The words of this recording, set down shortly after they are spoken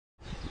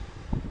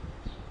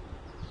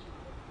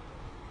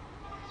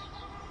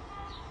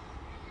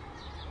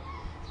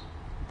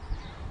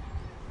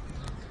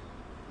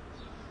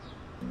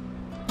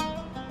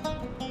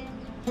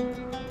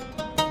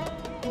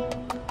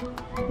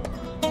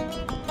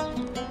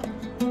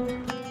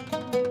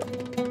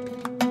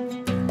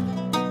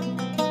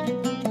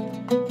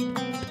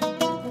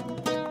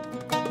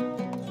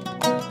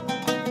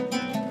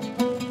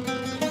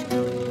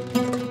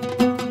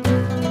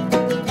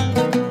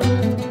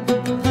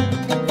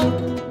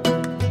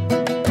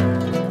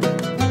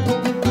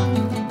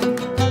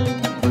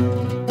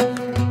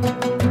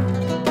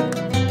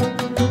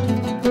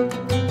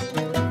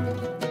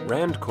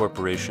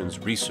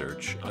Palestine's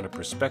research on a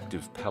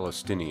prospective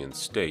Palestinian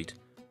state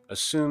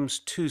assumes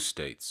two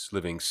states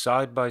living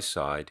side by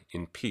side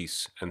in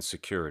peace and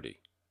security.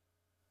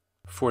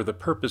 For the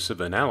purpose of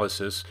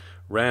analysis,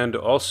 Rand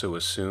also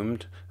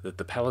assumed that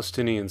the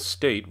Palestinian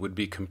state would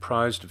be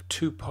comprised of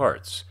two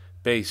parts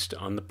based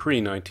on the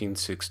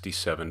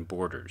pre-1967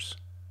 borders.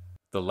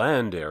 The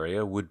land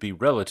area would be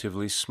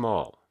relatively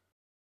small,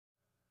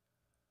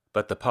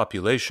 but the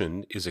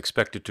population is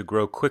expected to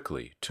grow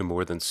quickly to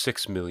more than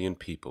 6 million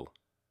people.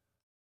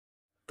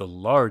 The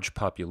large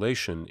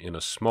population in a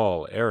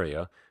small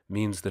area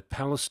means that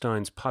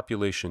Palestine's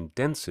population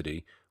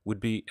density would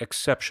be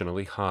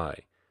exceptionally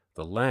high.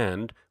 The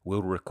land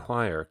will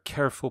require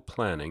careful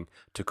planning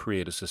to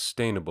create a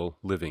sustainable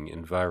living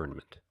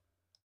environment.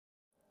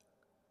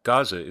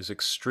 Gaza is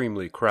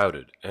extremely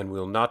crowded and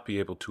will not be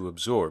able to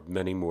absorb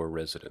many more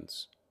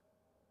residents.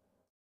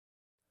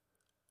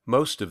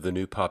 Most of the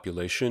new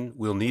population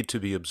will need to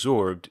be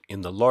absorbed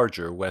in the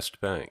larger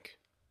West Bank,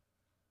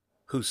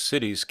 whose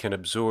cities can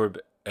absorb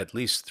at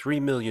least 3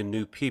 million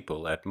new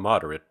people at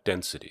moderate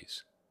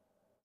densities.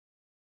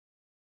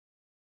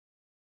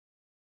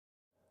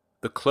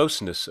 The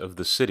closeness of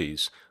the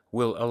cities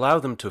will allow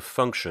them to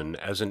function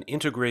as an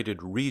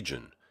integrated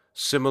region,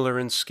 similar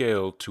in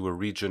scale to a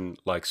region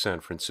like San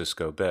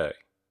Francisco Bay.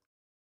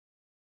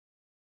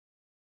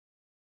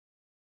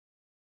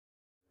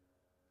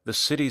 The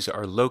cities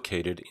are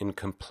located in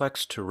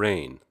complex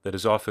terrain that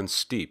is often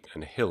steep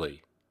and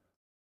hilly.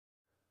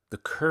 The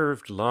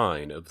curved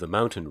line of the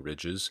mountain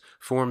ridges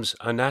forms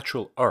a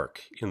natural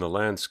arc in the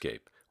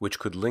landscape which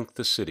could link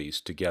the cities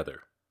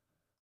together.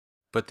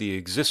 But the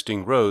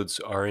existing roads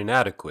are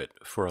inadequate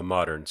for a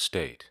modern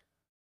state.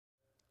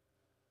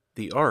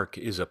 The arc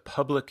is a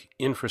public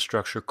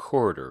infrastructure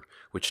corridor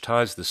which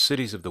ties the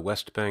cities of the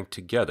West Bank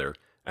together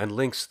and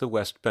links the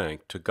West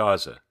Bank to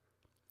Gaza.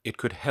 It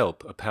could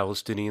help a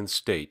Palestinian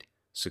state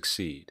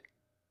succeed.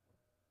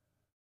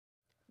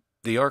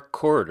 The arc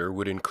corridor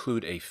would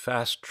include a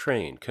fast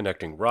train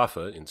connecting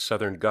Rafah in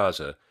southern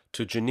Gaza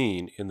to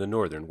Jenin in the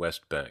northern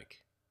West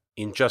Bank,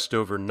 in just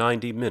over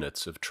 90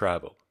 minutes of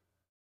travel.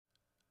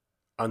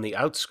 On the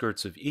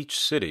outskirts of each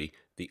city,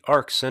 the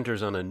arc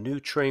centers on a new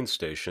train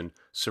station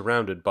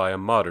surrounded by a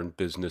modern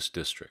business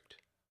district.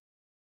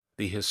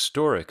 The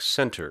historic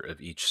center of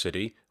each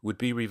city would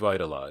be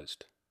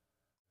revitalized,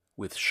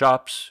 with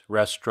shops,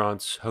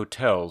 restaurants,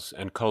 hotels,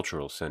 and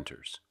cultural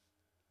centers,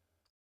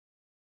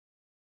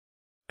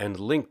 and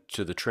linked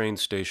to the train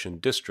station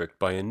district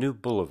by a new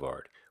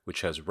boulevard, which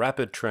has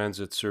rapid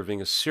transit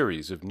serving a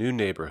series of new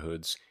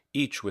neighborhoods,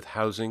 each with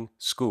housing,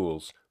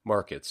 schools,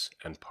 markets,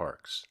 and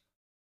parks.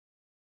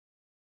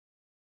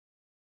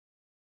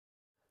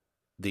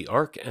 The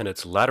arc and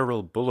its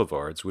lateral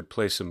boulevards would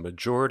place a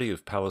majority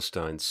of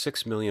Palestine's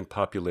 6 million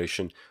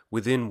population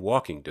within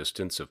walking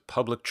distance of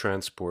public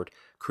transport,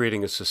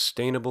 creating a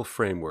sustainable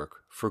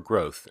framework for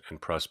growth and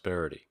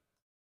prosperity.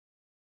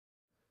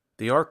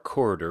 The arc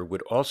corridor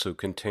would also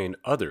contain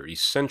other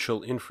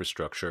essential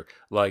infrastructure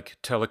like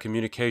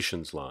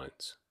telecommunications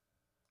lines,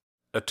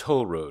 a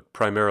toll road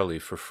primarily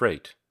for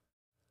freight,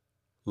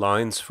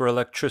 lines for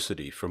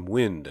electricity from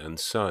wind and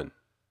sun,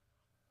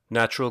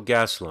 natural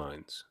gas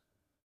lines,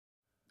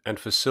 and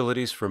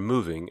facilities for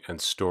moving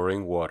and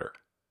storing water.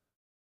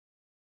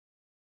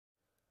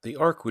 The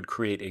arc would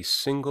create a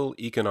single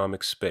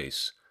economic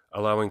space,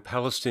 allowing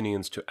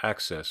Palestinians to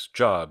access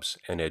jobs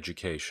and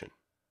education.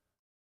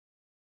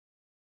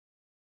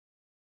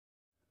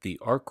 The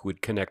arc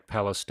would connect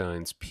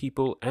Palestine's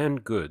people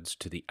and goods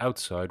to the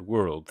outside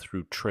world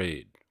through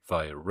trade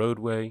via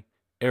roadway,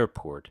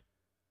 airport,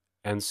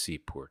 and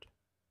seaport.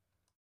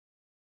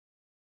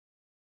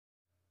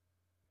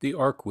 The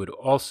arc would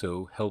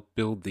also help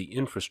build the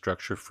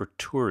infrastructure for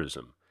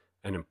tourism,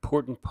 an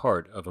important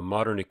part of a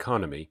modern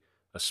economy,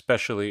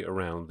 especially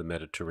around the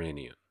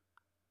Mediterranean.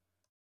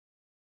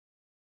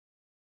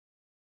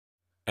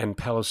 And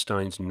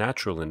Palestine's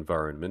natural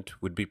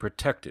environment would be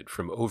protected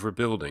from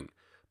overbuilding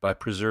by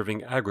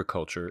preserving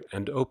agriculture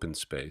and open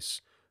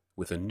space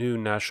with a new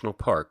national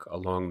park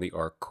along the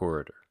arc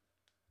corridor.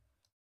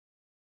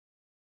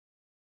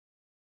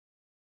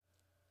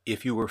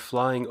 If you were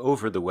flying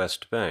over the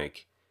West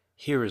Bank,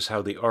 here is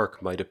how the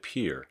arc might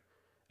appear,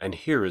 and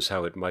here is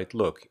how it might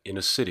look in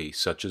a city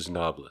such as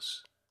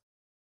Nablus.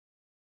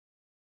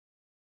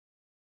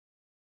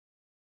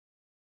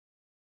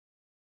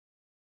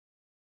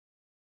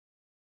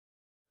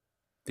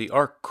 The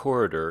arc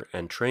corridor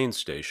and train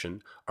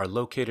station are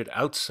located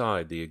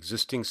outside the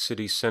existing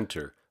city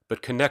center,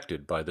 but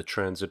connected by the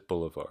transit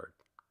boulevard.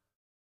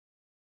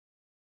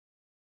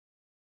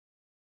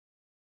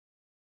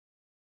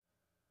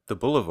 The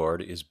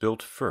boulevard is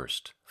built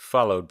first,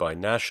 followed by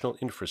national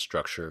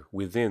infrastructure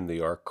within the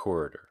arc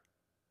corridor.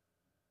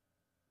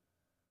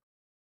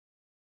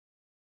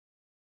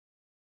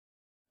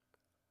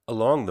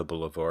 Along the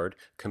boulevard,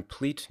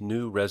 complete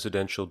new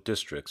residential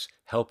districts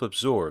help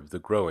absorb the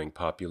growing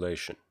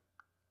population.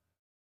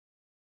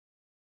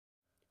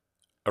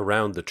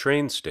 Around the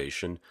train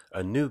station,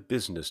 a new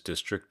business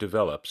district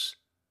develops,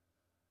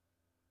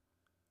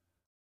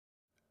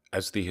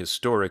 as the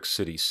historic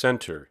city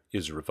center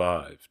is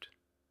revived.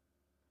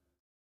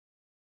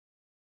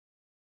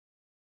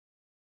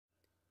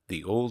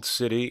 The old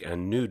city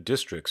and new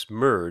districts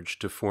merge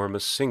to form a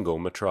single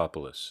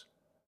metropolis,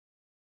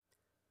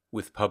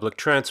 with public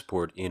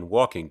transport in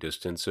walking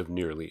distance of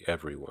nearly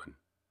everyone.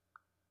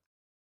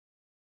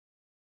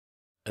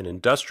 An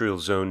industrial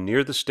zone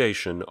near the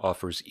station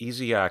offers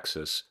easy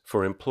access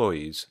for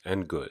employees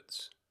and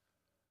goods.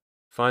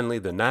 Finally,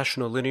 the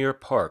National Linear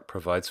Park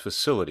provides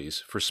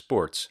facilities for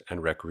sports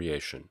and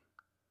recreation.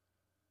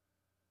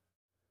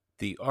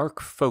 The ARC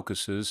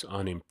focuses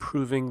on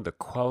improving the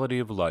quality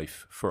of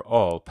life for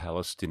all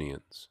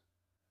Palestinians.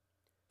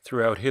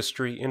 Throughout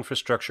history,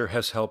 infrastructure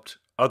has helped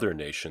other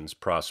nations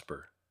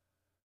prosper,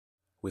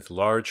 with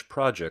large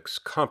projects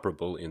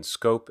comparable in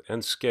scope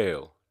and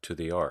scale to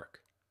the ARC.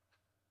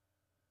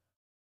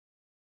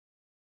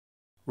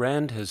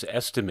 RAND has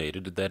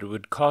estimated that it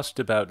would cost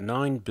about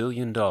 $9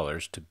 billion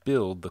to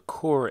build the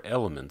core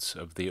elements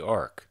of the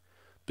ARC.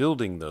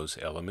 Building those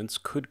elements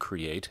could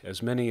create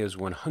as many as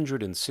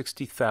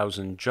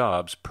 160,000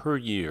 jobs per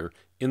year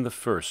in the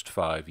first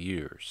 5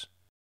 years.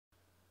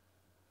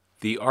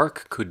 The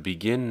ARC could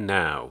begin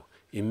now,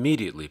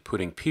 immediately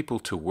putting people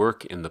to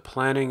work in the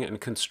planning and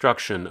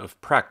construction of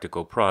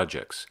practical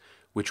projects,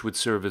 which would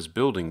serve as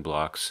building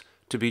blocks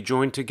to be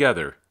joined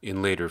together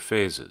in later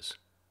phases.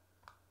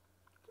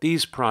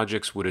 These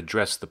projects would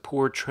address the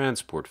poor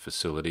transport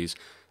facilities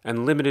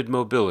and limited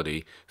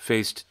mobility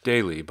faced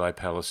daily by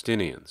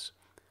Palestinians.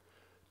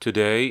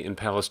 Today, in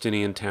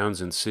Palestinian towns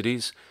and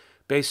cities,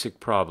 basic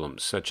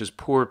problems such as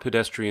poor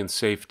pedestrian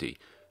safety,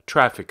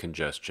 traffic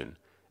congestion,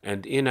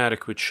 and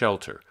inadequate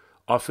shelter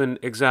often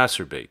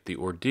exacerbate the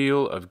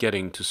ordeal of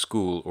getting to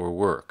school or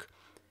work.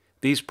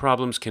 These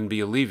problems can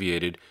be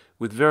alleviated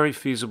with very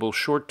feasible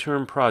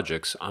short-term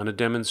projects on a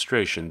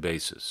demonstration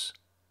basis.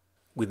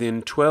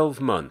 Within 12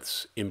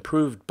 months,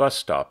 improved bus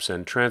stops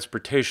and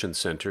transportation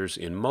centers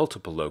in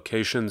multiple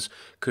locations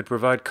could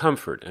provide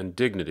comfort and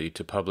dignity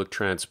to public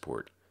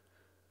transport.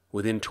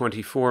 Within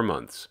 24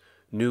 months,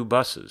 new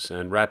buses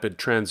and rapid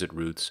transit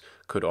routes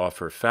could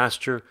offer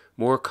faster,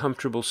 more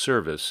comfortable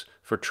service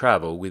for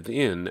travel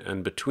within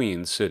and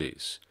between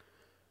cities.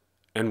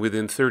 And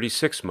within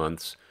 36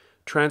 months,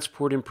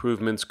 transport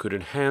improvements could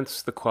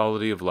enhance the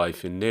quality of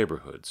life in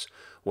neighborhoods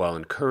while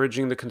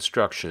encouraging the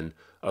construction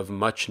of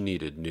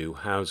much-needed new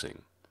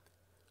housing.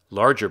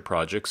 Larger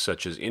projects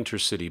such as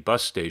intercity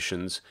bus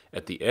stations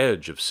at the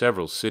edge of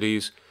several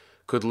cities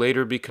could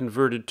later be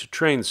converted to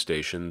train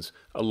stations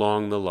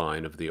along the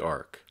line of the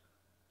ARC.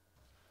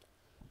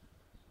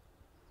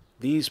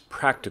 These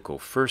practical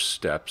first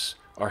steps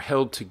are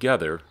held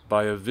together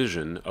by a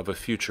vision of a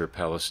future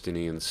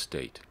Palestinian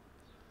state.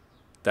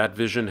 That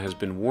vision has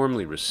been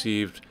warmly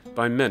received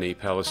by many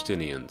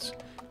Palestinians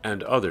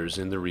and others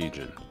in the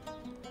region.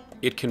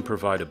 It can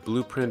provide a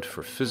blueprint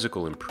for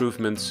physical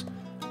improvements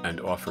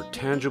and offer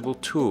tangible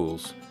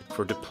tools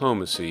for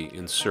diplomacy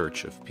in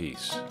search of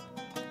peace.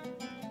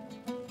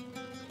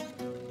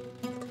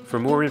 For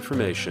more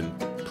information,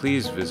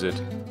 please visit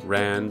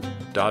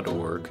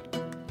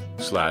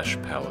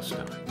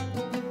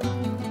rand.org/Palestine.